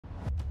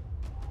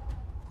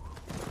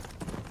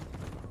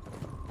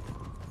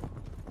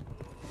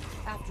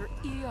After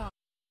eons,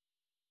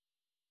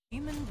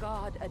 demon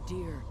god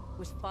Adir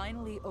was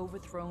finally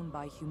overthrown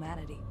by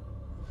humanity.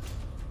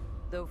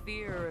 Though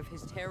fear of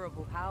his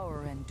terrible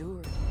power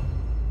endured.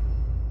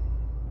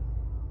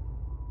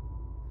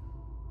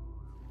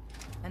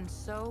 And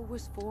so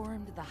was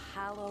formed the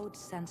hallowed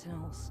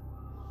sentinels.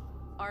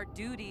 Our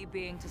duty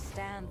being to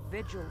stand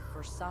vigil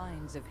for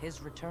signs of his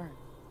return.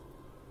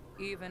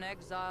 Even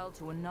exile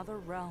to another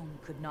realm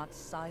could not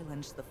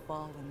silence the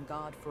fallen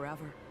god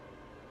forever.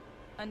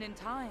 And in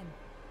time,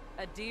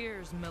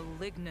 Adir's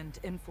malignant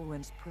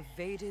influence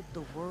pervaded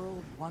the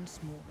world once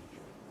more.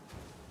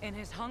 In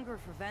his hunger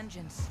for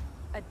vengeance,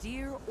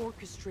 Adir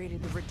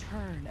orchestrated the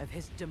return of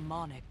his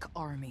demonic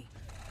army.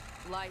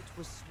 Light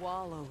was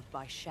swallowed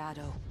by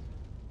shadow,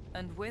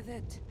 and with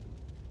it,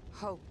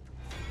 hope.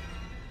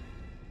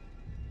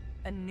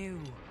 A new,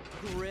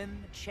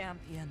 grim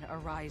champion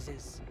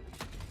arises.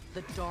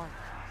 The Dark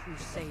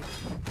Crusader.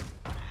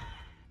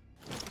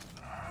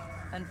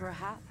 And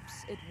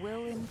perhaps it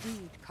will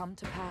indeed come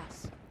to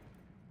pass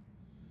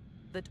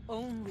that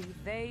only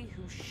they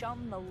who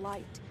shun the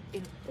light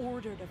in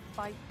order to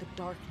fight the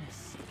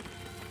darkness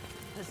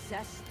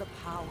possess the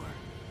power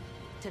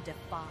to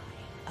defy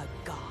a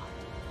god.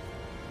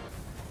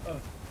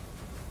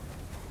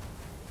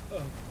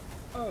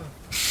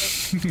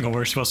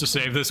 We're supposed to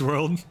save this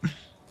world.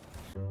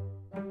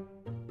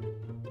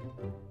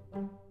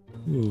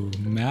 Ooh,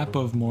 map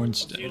of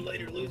Mornstead. See you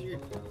later, loser.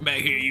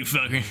 Back here, you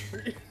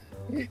fucker.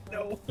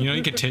 No. You know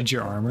you can tint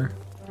your armor?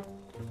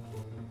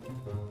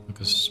 Like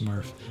a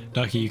smurf.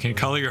 Ducky, you can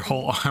color your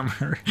whole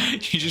armor. You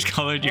just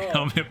colored your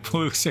helmet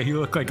blue so you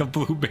look like a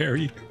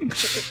blueberry.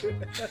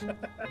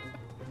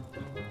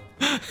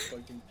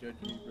 Fucking judge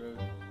me, bro.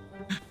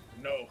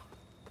 No.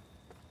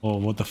 Oh,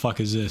 what the fuck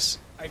is this?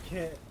 I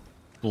can't.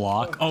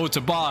 Block? Oh, it's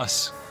a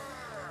boss.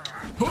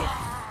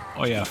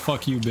 Oh yeah,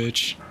 fuck you,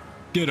 bitch.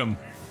 Get him.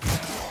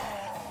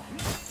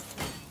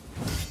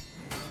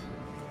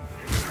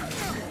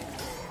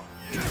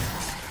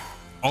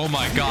 Oh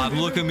my god,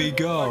 look at me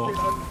go.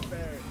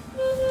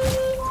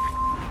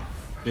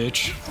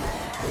 Bitch.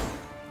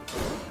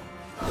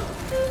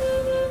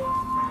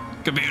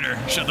 Computer,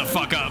 shut the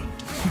fuck up.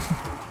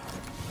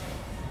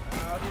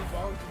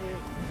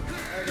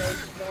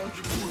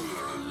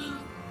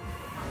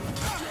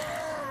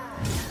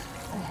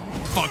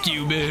 Fuck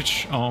you,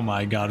 bitch. Oh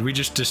my god, we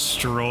just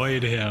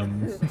destroyed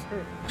him.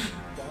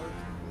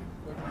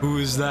 Who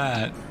is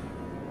that?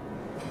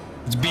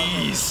 It's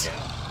bees.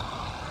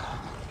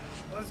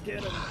 Let's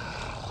get him.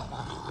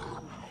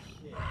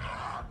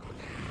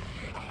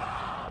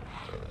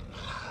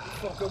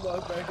 Fuck him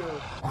up, back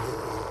up.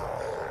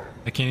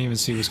 I can't even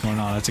see what's going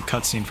on. That's a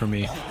cutscene for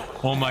me.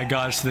 Oh my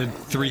gosh, the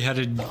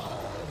three-headed...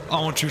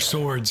 I want your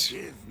swords.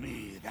 Give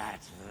me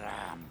that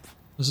lamp.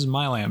 This is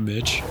my lamp,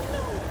 bitch.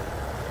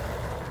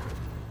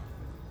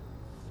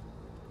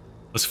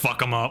 Let's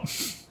fuck him up.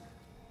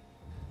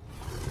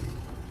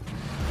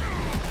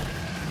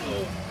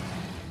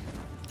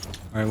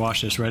 Alright,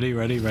 watch this. Ready,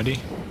 ready, ready?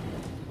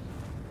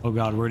 Oh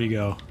god, where'd he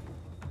go?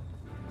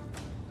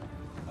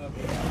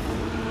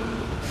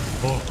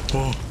 Oh,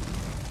 oh.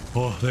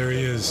 Oh, there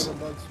he is.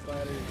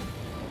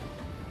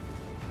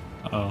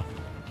 Uh-oh.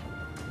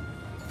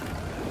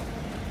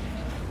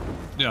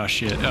 Oh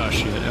shit, oh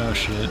shit, oh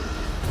shit.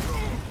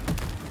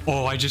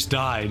 Oh, I just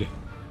died.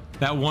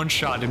 That one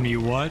shot at me,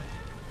 what?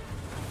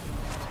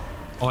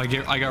 Oh, I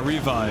got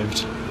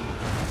revived.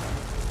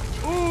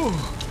 Ooh!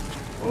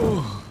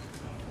 Ooh!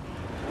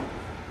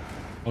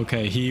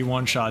 Okay, he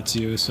one-shots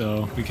you,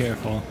 so be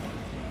careful.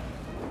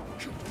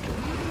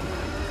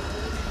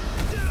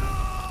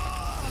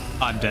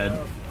 I'm dead.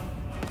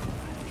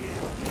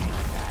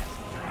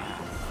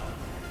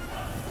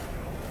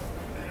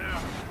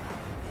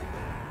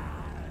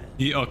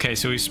 Okay,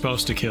 so he's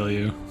supposed to kill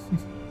you.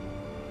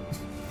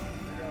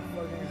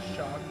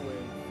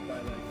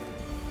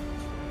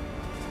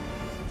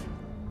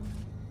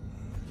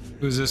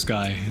 Who's this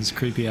guy? His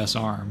creepy ass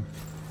arm.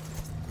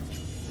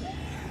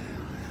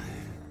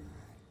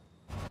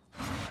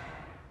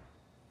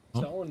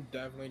 Someone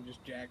definitely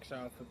just jacks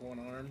off with one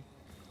arm.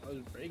 I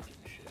was breaking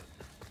shit.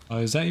 Oh,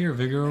 is that your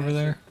vigor over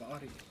there?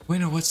 Body. Wait,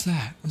 no, what's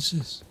that? What's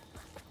this?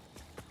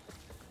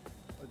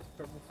 What's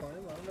purple flame?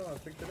 I don't know. I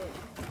picked it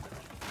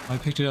up. I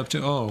picked it up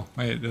too. Oh,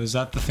 wait, was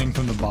that the thing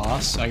from the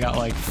boss? I got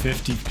like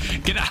 50.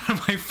 Get out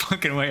of my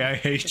fucking way. I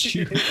hate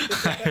you.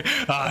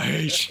 I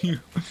hate you.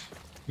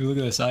 Look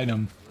at this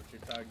item. What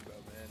you're talking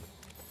about, man.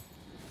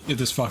 Get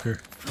this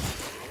fucker.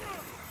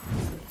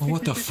 Oh,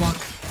 what the fuck?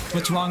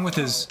 What's wrong with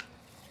his...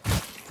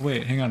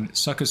 Wait, hang on.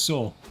 Suck his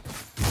soul.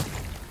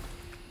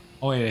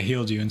 Oh wait, I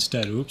healed you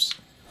instead. Oops.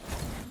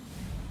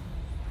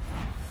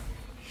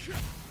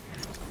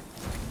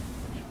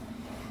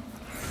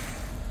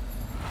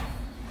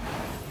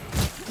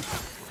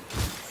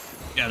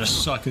 Gotta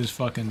suck his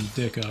fucking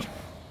dick up.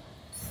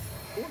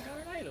 What kind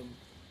of item?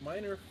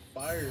 Minor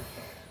fire.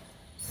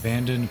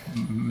 Abandoned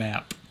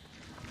map.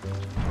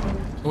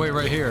 Oh wait,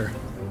 right here.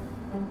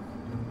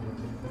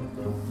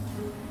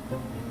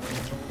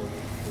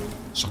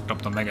 Sucked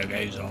up the mega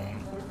gay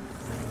zone.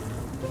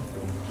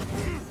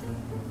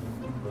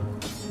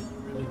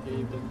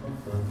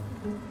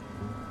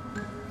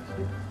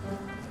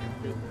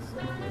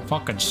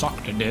 Fucking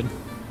sucked it, dude.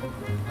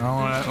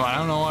 I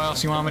don't know what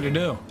else you want me to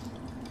do.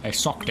 I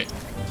sucked it.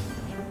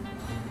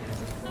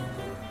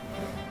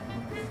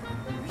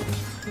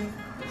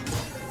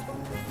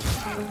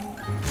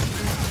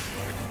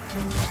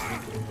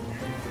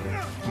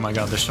 Oh my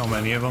god, there's so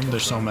many of them.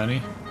 There's so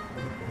many.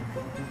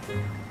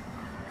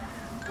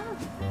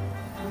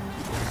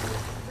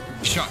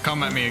 Shot,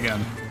 come at me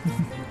again.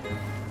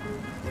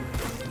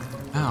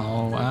 Ow,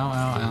 ow, ow, ow,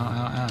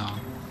 ow, ow.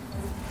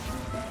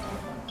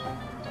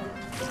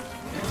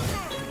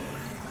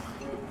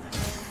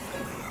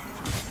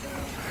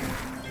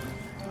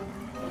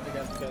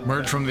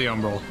 Merge from the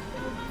umbral.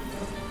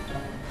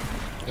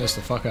 Get us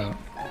the fuck out.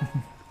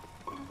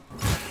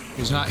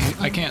 He's not.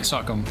 I can't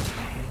suck him.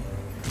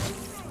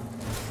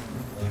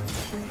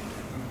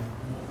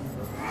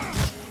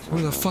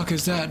 Where the fuck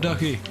is that,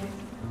 Ducky?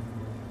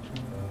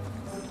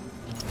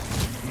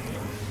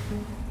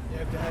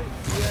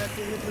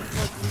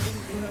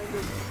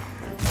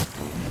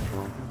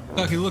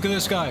 Ducky, look at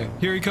this guy.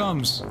 Here he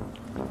comes.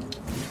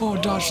 Oh,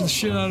 dodge the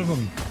shit out of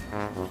him.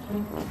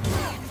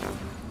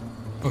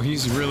 Oh,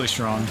 he's really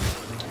strong.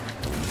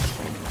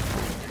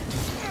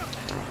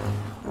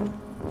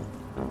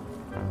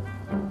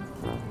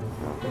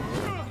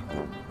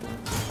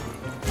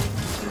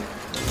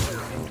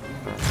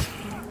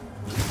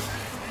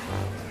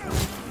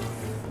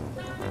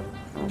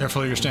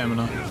 Careful of your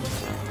stamina.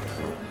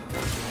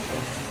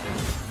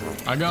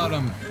 I got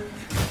him.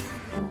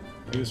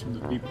 Use from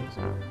the people.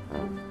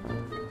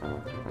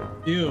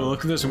 Ew,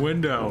 look at this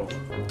window.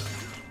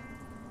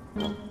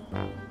 Oh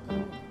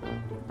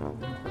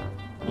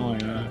my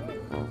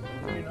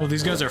god. Well,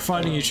 these guys are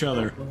fighting each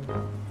other.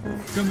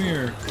 Come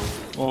here.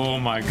 Oh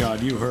my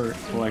god, you hurt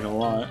like a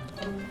lot.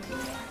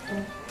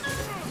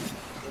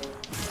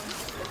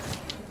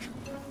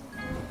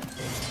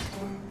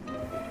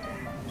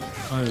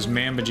 Oh, there's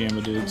Mamba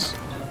Jamba dudes.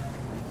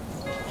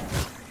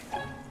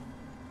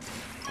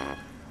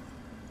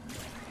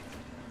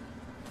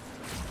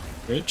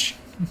 Bitch.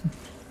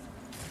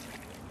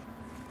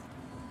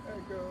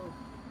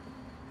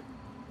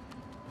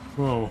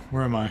 Whoa,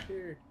 where am I?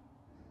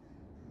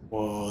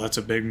 Whoa, that's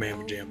a big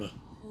Mamba Jamba.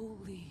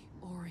 Holy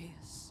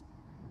Aureus.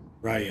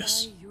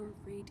 Rius. By your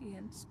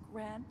radiance,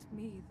 grant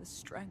me the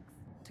strength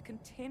to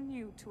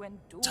continue to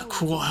endure It's a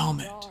cool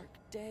helmet. dark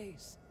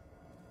days.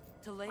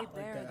 To lay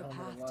bare the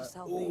path to Oh,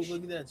 salvation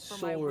look at that for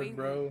my sword, wayward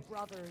bro.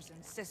 brothers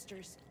and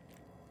sisters,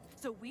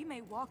 so we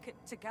may walk it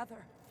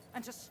together,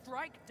 and to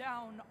strike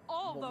down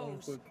all But one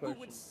those quick who would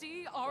question.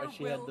 see our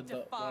Why will did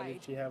defied.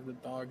 she have the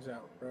dogs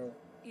out, bro?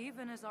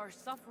 Even as our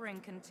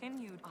suffering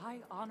continued, I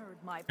honored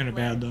my Kinda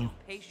bad, pledge though.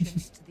 of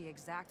patience to the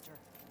exactor.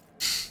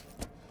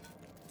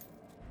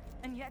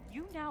 And yet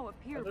you now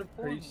appear They're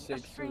before pretty me, a sick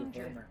to the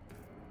stranger, bummer.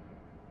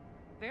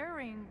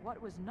 bearing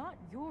what was not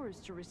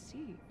yours to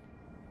receive.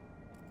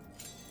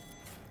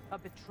 A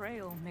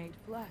betrayal made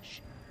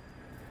flesh,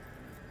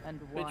 and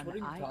Bitch, one what are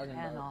you I talking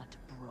about? cannot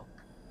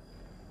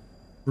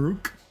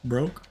brook.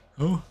 Broke?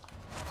 Oh.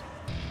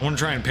 I want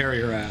to try and parry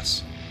your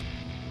ass.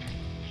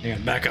 Hang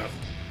on, back up.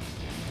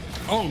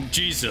 Oh,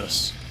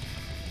 Jesus.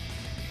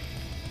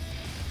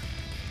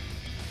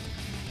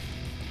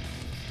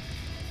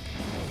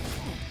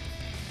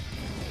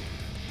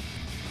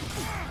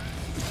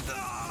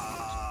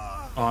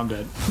 Oh, I'm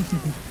dead.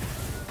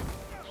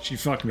 She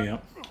fucked me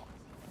up.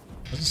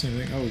 That's the same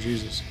thing. Oh,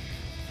 Jesus.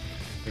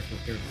 Careful,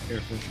 careful,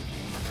 careful.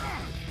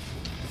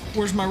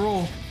 Where's my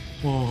roll?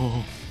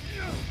 Whoa.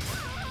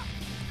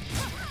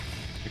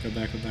 Back up,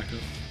 back up, back up.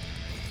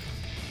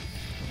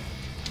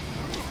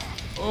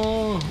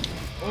 Oh!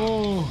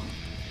 Oh!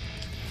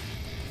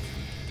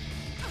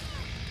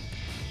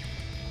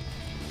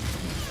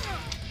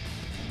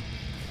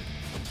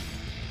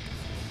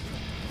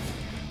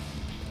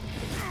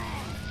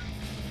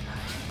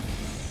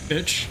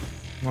 Bitch.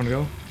 Wanna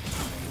go?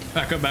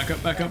 Back up, back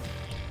up, back up.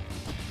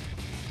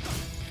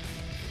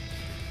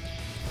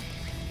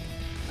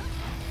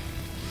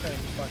 Same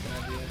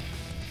fucking idea.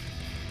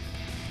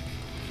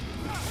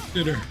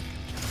 Get her.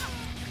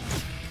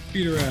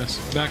 Beat her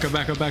ass. Back up,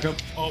 back up, back up.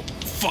 Oh,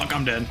 fuck,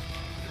 I'm dead.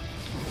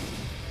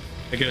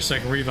 I get a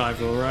second revive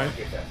though, right?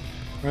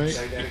 Right?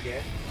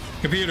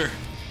 Computer,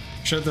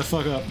 shut the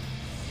fuck up.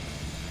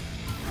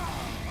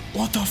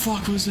 What the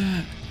fuck was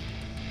that?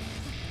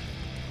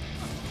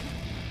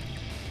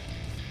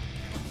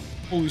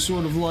 Holy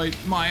Sword of Light,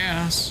 my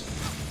ass.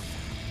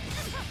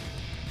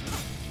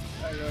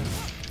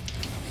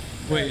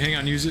 Wait, hang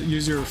on,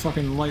 use your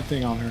fucking light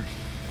thing on her.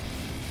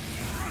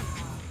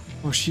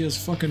 Oh, she has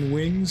fucking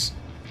wings?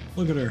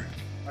 Look at her.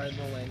 Alright,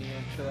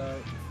 Millennium, chill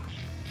out.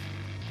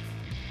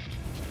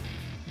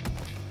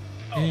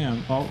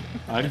 Damn. Oh,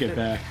 I'd get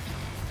back.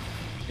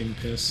 Fucking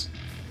piss.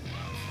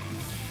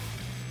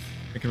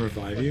 I can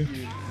revive you?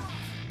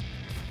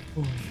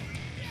 Oh.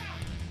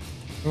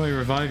 How do I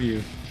revive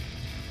you?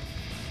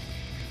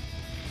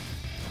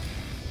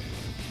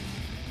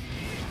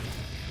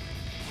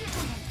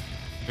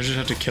 I just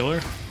have to kill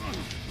her?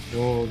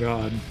 Oh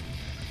god.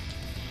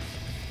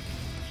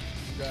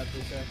 Got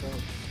this echo.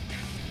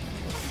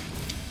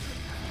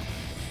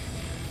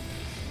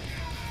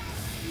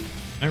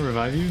 Can I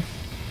revive you?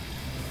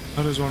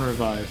 How does one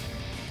revive?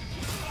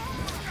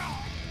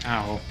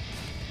 Ow.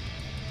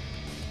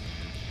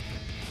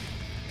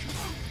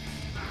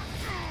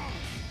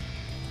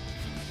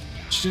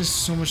 It's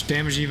just so much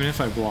damage even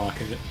if I block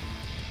it.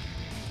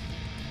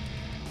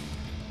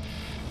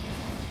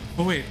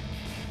 Oh wait.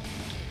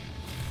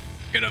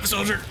 Get up,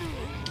 soldier!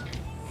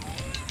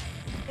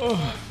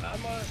 Oh.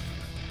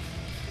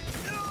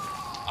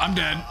 I'm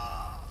dead.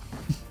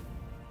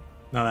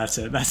 No, that's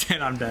it. That's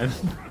it. I'm dead.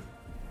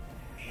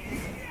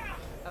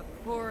 A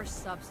poor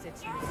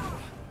substitute.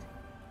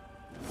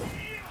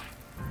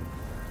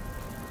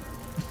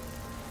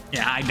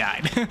 Yeah, I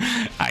died.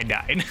 I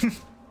died.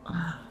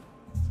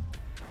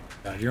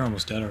 God, you're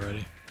almost dead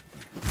already.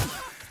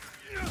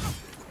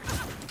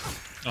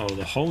 Oh,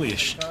 the holy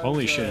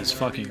shit is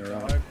fucking her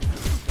up.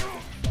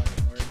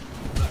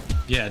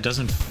 Yeah, it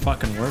doesn't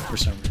fucking work for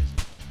some reason.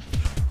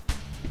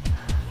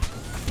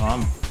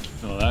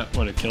 Well, that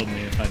would have killed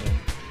me if I didn't.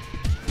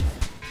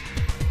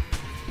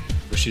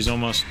 But she's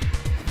almost...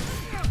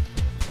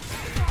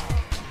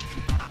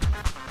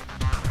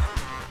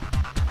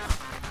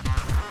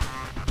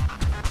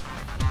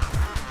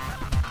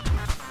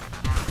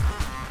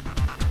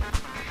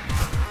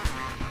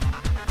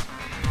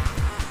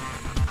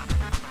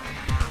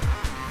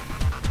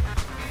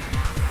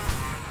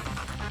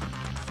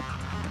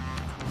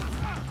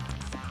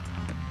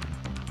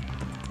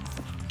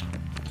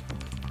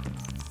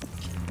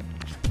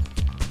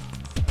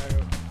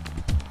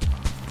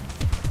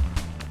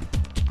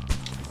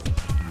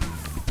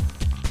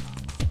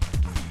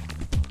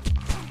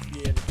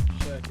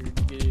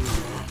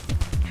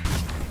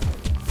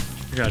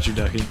 I got you,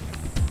 Ducky.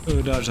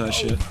 Oh, dodge that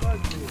shit.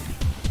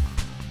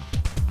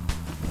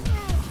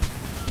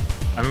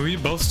 I mean, we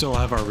both still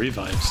have our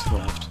revives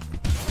left.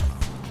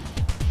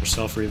 Or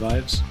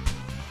self-revives.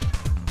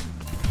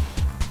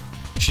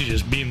 She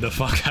just beamed the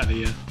fuck out of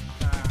you.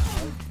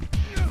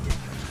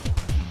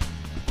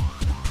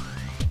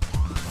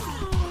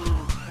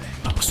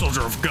 I'm a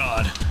soldier of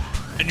God,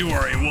 and you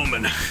are a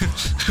woman.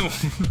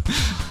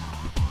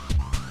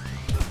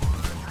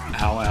 Ow,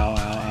 ow, ow,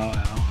 ow,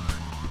 ow.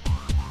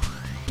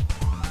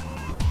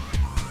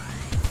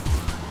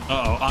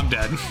 Uh-oh, I'm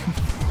dead.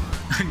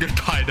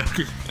 Goodbye,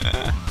 Ducky.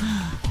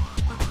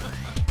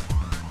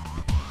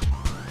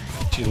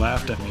 She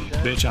laughed at me.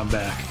 Bitch, I'm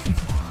back.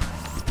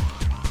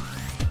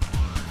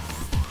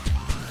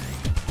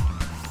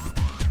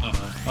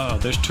 Uh-oh,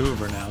 there's two of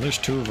her now. There's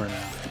two of her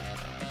now.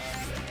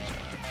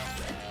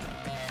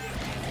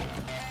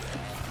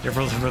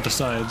 Careful for the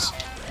sides.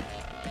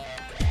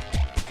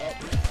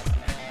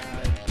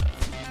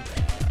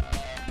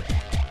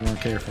 More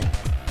careful.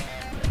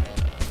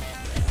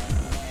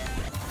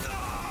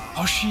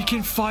 Oh, she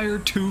can fire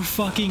two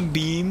fucking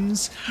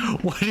beams?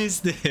 What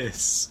is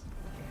this?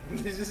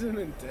 This is an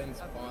intense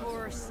boss.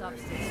 Poor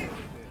substitute.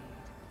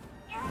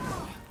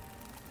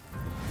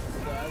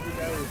 The other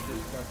guy was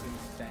just fucking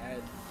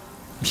sad.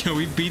 Yo,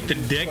 we beat the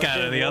dick out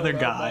of the other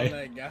guy.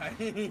 That guy.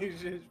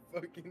 He's just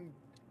fucking...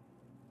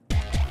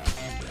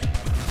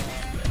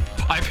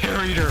 I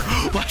parried her.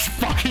 Let's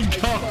fucking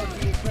go. I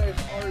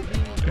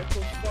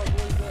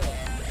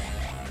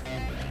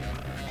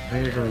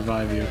think I can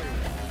revive you.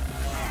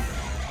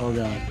 Oh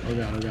god, oh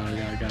god, oh god, oh god,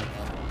 I got it.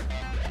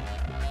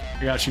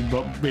 I got you,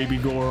 baby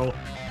girl.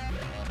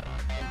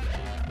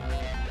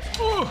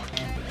 Oh,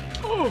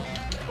 oh,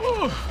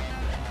 oh.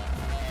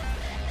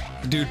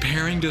 Dude,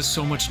 parrying does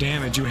so much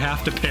damage. You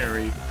have to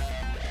parry.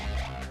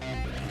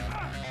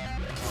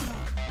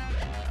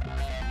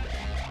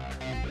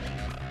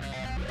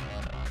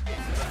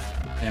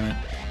 Damn it.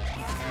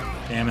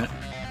 Damn it.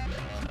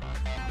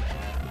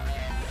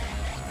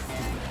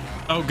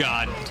 Oh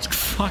god.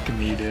 Fuck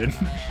me, dude.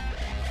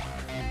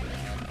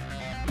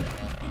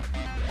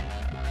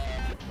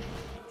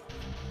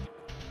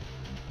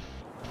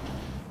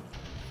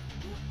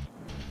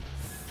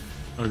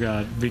 Oh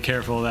god, be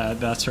careful of that.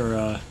 That's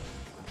her,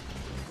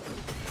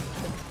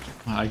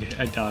 I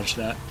dodged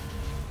that.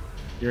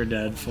 You're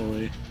dead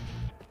fully.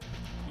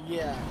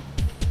 Yeah.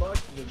 Fuck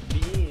the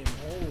beam.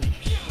 Holy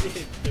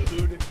shit,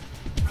 dude.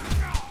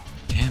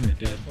 Damn it,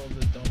 dude. Careful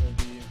the double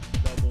beam.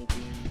 Double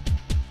beam.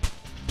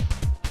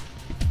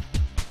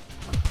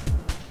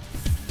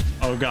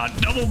 Oh god,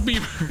 double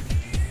beamer!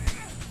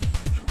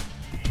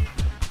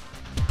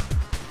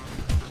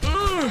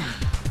 I'm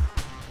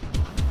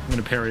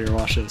gonna parry her,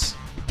 watch this.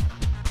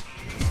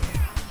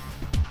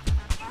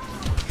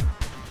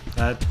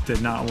 That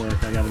did not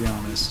work, I gotta be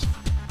honest.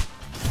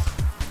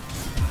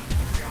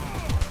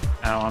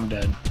 Ow, I'm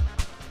dead.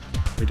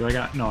 Wait, do I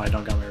got... No, I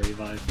don't got my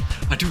revive.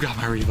 I do got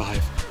my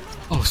revive.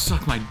 Oh,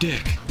 suck my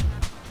dick.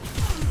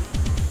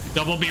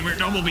 Double beamer,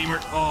 double beamer.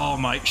 Oh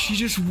my... She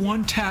just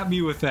one-tapped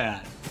me with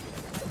that.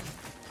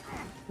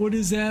 What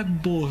is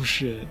that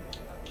bullshit?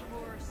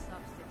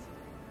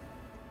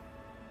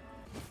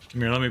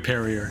 Come here, let me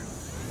parry her.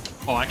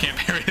 Oh, I can't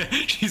parry that.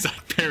 She's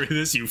like, parry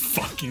this, you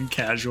fucking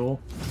casual.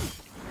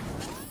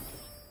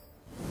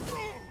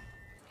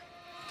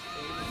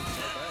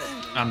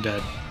 I'm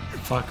dead.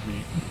 Fuck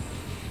me.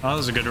 Oh, that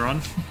was a good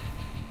run.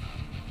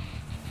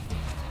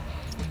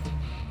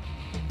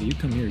 You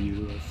come here, you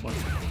little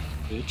fucking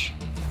bitch.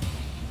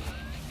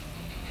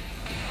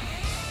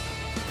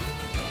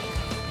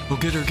 Oh,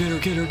 get her, get her,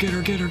 get her, get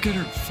her, get her, get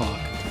her. Fuck.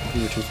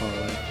 You were too far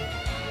away.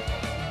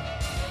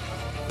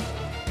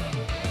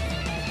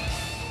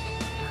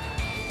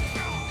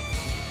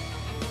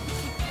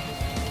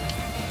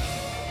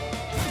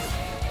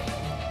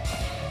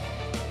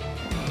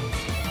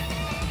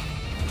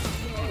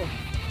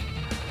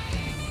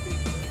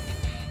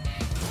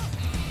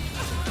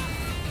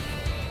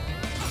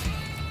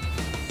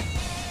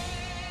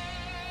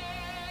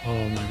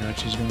 Oh my god,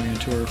 she's going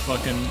into her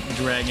fucking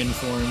dragon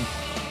form.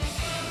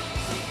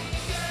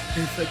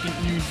 Her fucking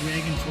new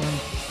dragon form.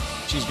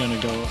 She's gonna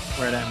go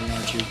right at me,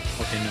 aren't you?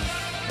 Okay, no. I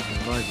can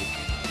revive you.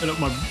 Get up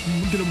my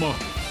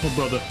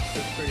brother.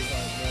 It's pretty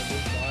hard, man.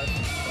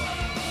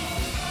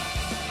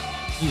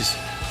 This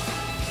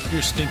You're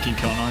a stinky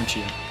cunt, aren't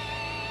you?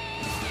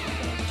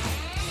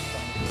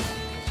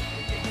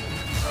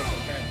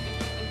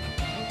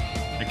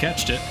 I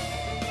catched it.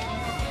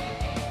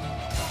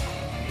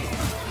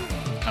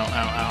 Ow, ow,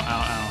 ow,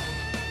 ow, ow.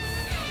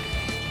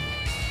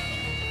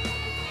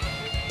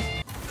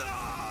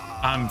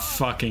 I'm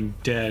fucking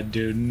dead,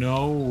 dude.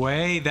 No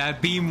way.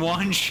 That beam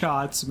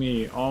one-shots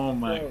me. Oh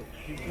my. Bro,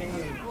 you can't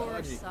even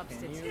dodge it,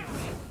 can you?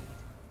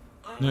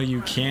 No,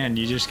 you can.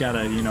 You just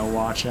gotta, you know,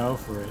 watch out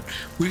for it.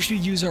 We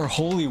should use our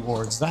holy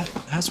wards.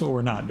 That's what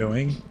we're not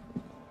doing.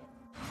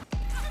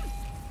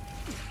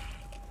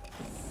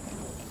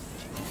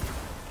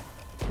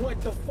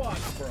 What the fuck,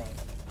 bro?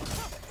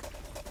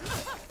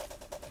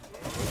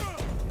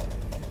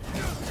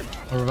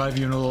 I'll revive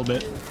you in a little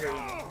bit.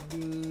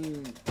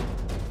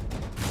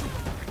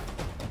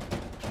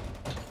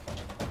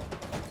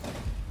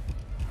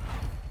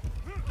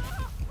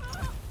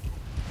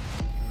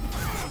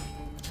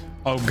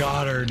 Oh,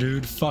 got her,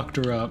 dude. Fucked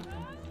her up.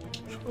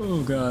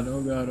 Oh god,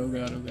 oh god, oh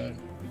god, oh god.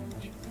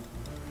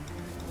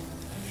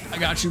 I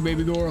got you,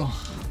 baby girl.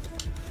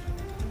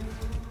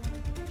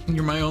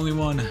 You're my only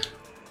one.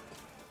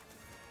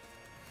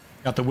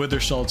 Got the wither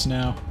salts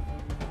now.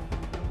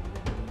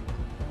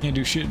 Can't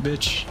do shit,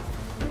 bitch.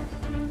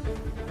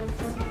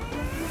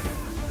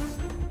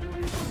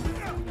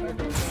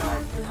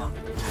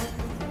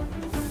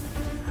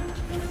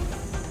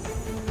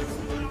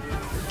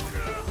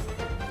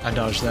 I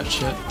dodged that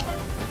shit.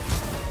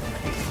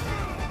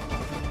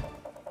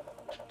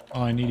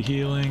 Oh, I need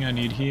healing. I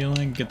need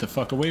healing. Get the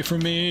fuck away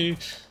from me.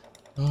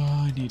 Oh,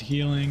 I need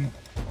healing.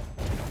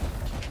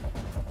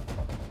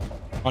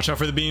 Watch out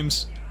for the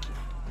beams.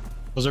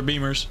 Those are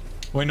beamers.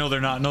 Wait, no,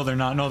 they're not. No, they're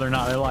not. No, they're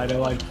not. I lied. I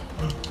lied.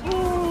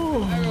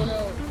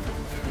 Oh.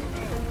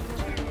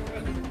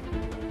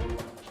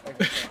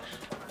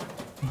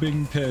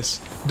 Big piss.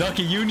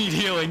 Ducky, you need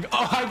healing.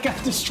 Oh, I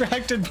got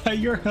distracted by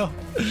your health.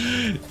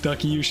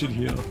 Ducky, you should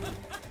heal.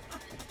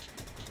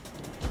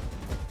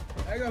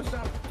 I gotta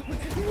stop.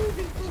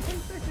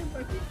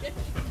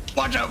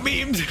 Watch out,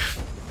 beams!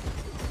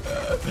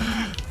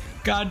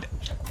 God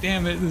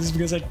damn it. This is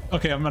because I...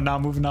 Okay, I'm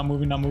not moving, not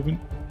moving, not moving.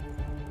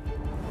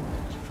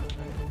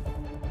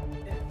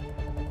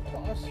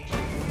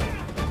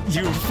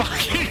 You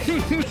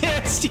fucking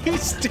missed, you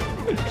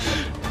stupid.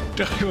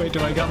 Wait, do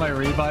I got my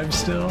revive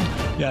still?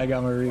 Yeah, I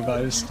got my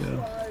revive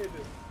still.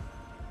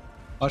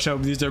 Watch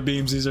out, these are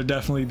beams. These are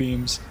definitely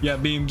beams. Yeah,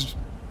 beams.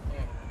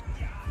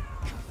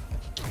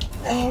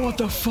 Oh, what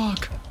the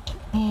fuck?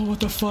 Oh, what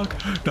the fuck?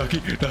 Ducky,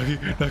 Ducky,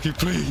 Ducky,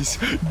 please.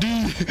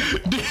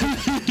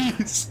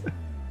 Please.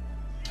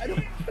 I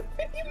don't.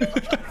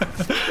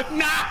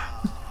 Nah!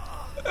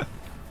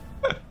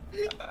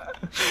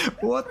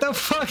 What the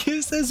fuck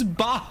is this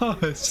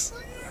boss?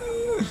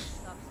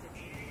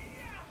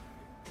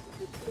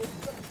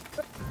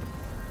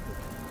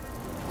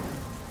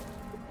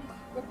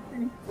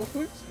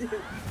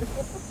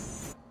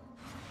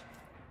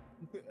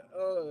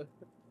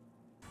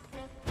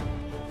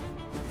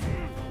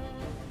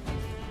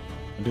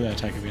 Don't do that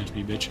attack against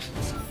me, bitch.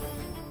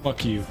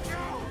 Fuck you.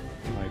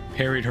 I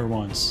parried her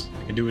once.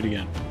 I can do it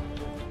again.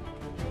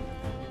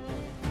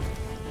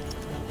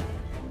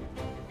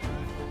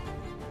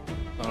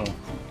 Uh oh.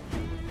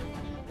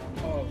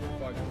 Oh,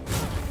 fuck.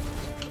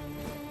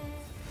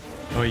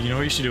 Oh, you know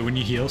what you should do when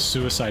you heal?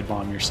 Suicide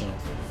bomb yourself.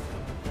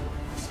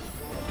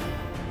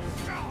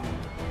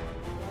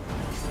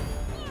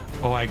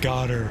 Oh, I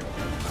got her.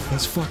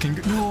 Let's fucking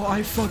go. No,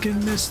 I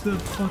fucking missed the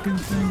fucking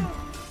thing.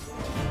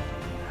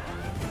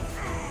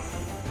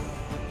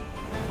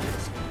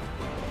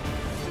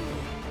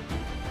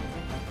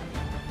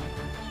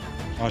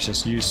 Watch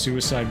this. Use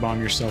suicide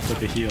bomb yourself with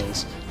the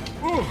heals.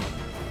 Ooh.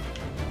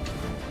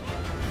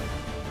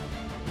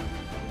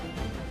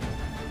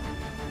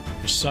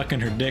 You're sucking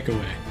her dick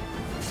away.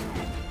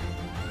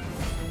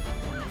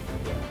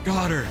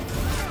 Got her.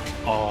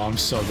 Oh, I'm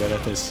so good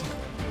at this.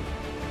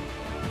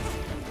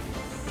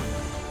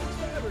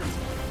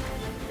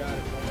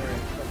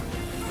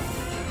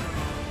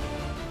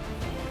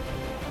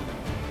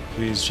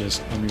 Please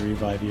just let me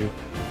revive you.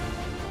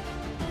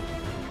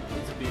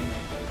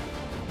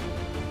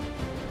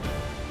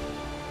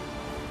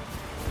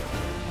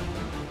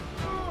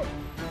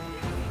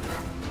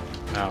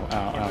 Ow,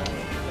 ow, ow.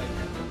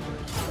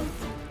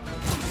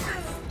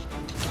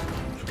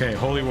 Okay,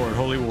 holy ward,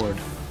 holy ward.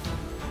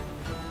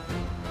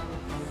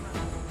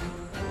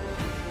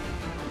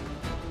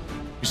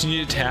 You just need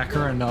to attack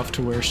her enough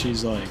to where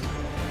she's like,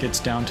 gets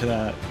down to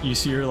that. You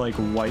see her like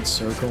white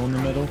circle in the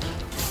middle?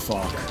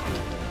 Fuck.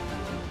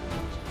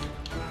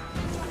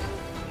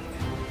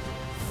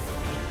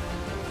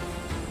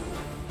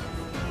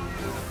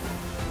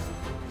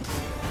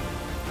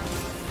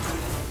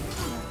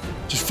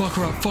 Just fuck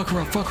her up, fuck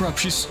her up, fuck her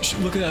up.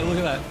 Look at that, look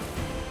at that.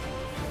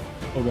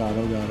 Oh god,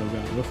 oh god, oh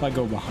god. What if I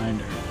go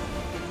behind her?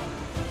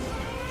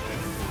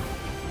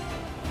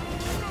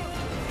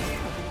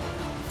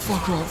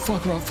 Fuck her up,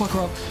 fuck her up, fuck her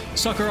up.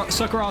 Suck her up,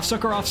 suck her off,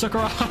 suck her off, suck her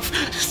off.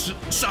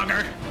 Suck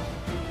her.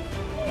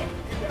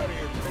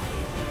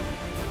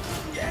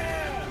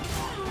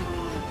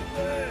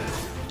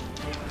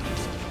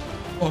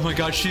 Oh my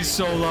god, she's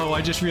so low.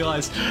 I just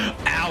realized.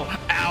 Ow,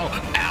 ow,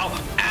 ow,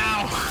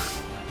 ow.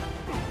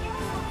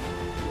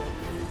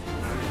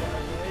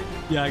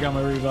 Yeah, I got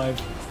my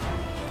revive.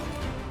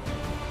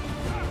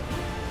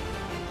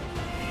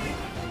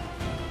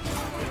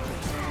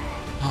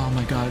 Oh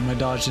my god, my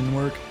dodge didn't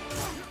work.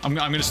 I'm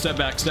gonna step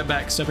back,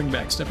 stepping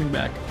back.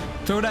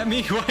 Throw it at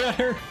me, why at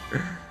her?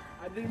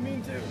 I didn't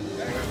mean to.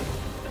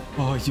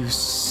 Oh, you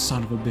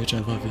son of a bitch,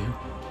 I love you.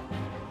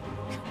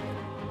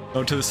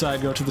 Go to the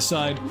side, go to the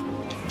side.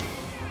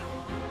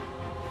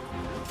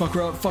 Fuck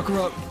her up, fuck her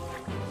up.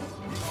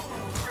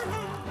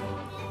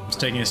 Just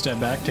taking a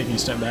step back,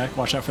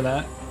 Watch out for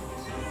that.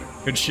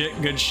 Good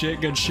shit, good shit,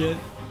 good shit.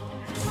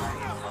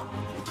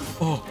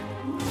 Oh,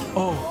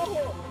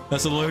 oh.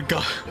 That's a lot of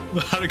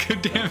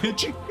good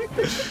damage.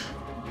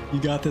 You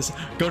got this.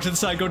 Go to the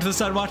side, go to the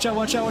side. Watch out,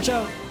 watch out, watch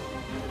out.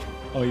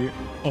 Oh, you.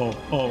 Oh,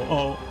 oh,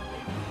 oh.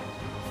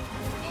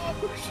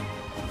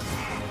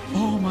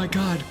 Oh my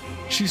god.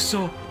 She's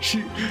so.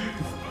 She.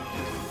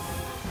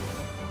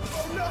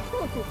 Oh no!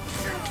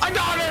 I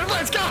got her!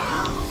 Let's go!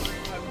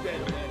 I'm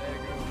dead.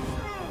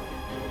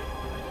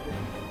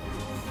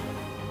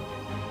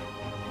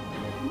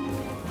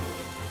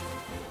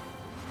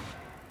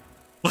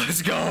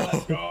 Let's go!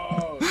 Let's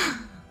go!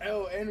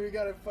 Oh, and we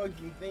got a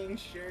fucking thing,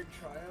 shared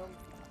triumph.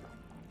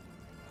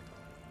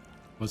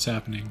 What's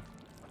happening?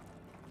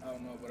 I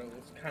don't know, but it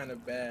was kind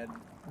of bad.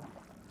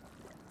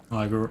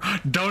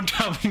 Don't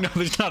tell me no,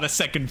 there's not a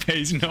second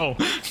phase. No.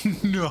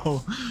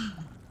 No.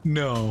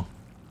 No.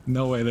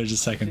 No way there's a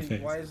second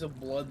phase. Why does the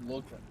blood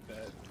look like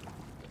that?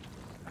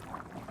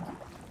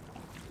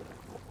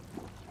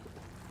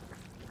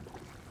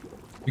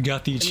 We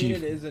got the I mean,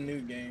 achievement. it is a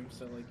new game,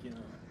 so like, you know.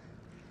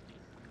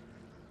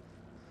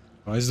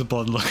 Why does the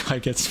blood look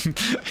like it's...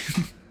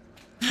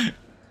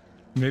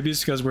 Maybe it's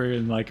because we're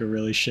in like a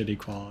really shitty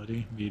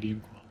quality, medium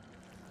quality.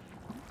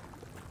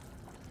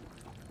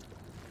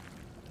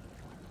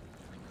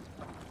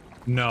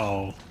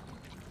 No.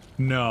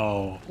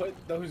 No. Put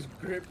those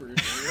grippers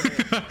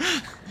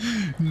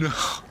No.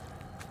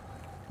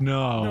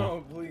 No.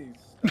 No, please.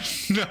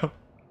 Stop. No.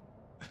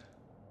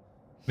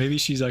 Maybe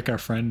she's like our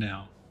friend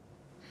now.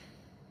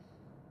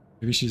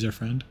 Maybe she's our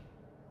friend.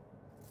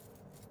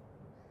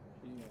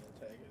 She's gonna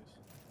attack us.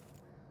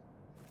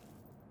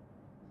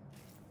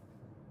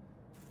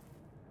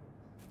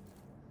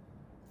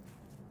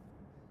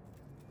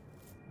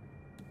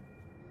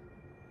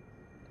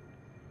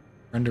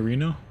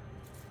 Renderino?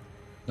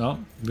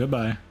 No,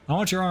 goodbye. I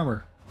want your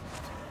armor.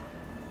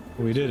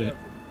 We did it.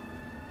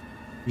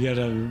 We got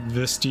a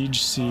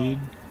Vestige Seed.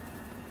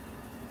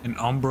 An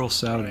Umbral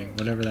Souting,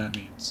 whatever that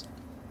means.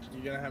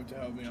 You're gonna have to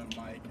help me on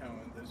my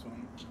account with this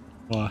one.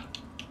 What?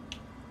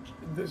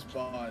 This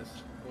boss,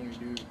 when we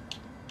do.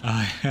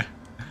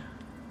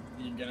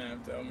 You're gonna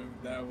have to help me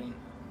with that one.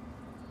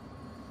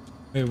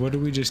 Wait, what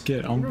did we just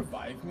get? Can you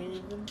revive me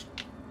even?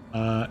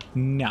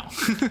 No.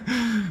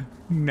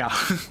 No.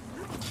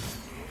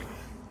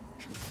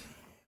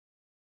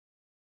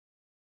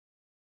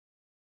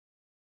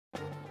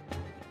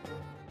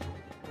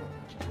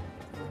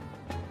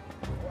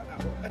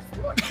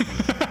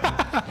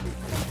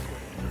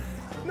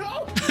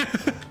 No!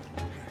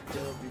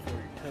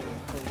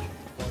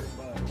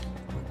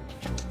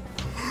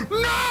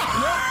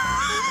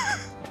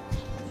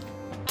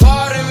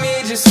 Part of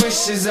me just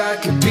wishes I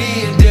could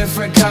be a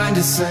different kind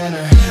of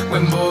sinner.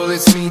 When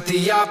bullets meet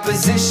the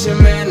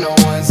opposition, man, no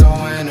one's a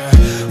winner.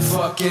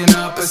 Fucking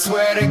up, I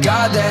swear to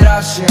God that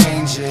I'll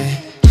change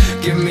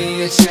it. Give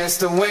me a chance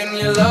to win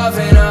your love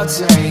and I'll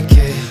take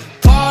it.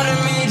 Part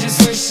of me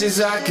just wishes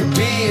I could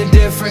be a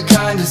different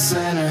kind of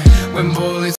sinner. When bullets